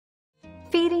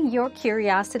feeding your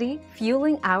curiosity,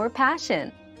 fueling our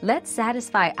passion. Let's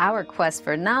satisfy our quest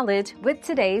for knowledge with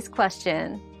today's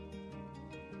question.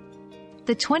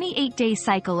 The 28-day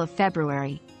cycle of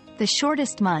February, the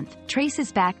shortest month,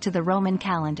 traces back to the Roman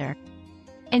calendar.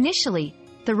 Initially,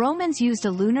 the Romans used a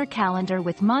lunar calendar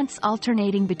with months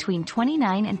alternating between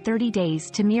 29 and 30 days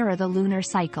to mirror the lunar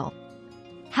cycle.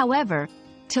 However,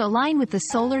 to align with the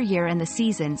solar year and the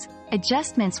seasons,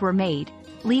 adjustments were made,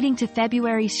 leading to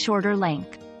February's shorter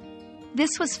length.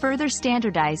 This was further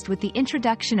standardized with the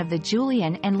introduction of the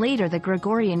Julian and later the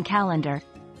Gregorian calendar,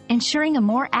 ensuring a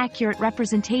more accurate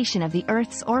representation of the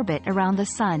Earth's orbit around the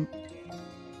Sun.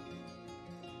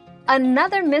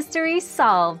 Another mystery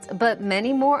solved, but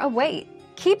many more await.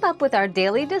 Keep up with our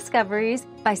daily discoveries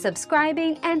by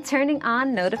subscribing and turning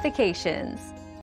on notifications.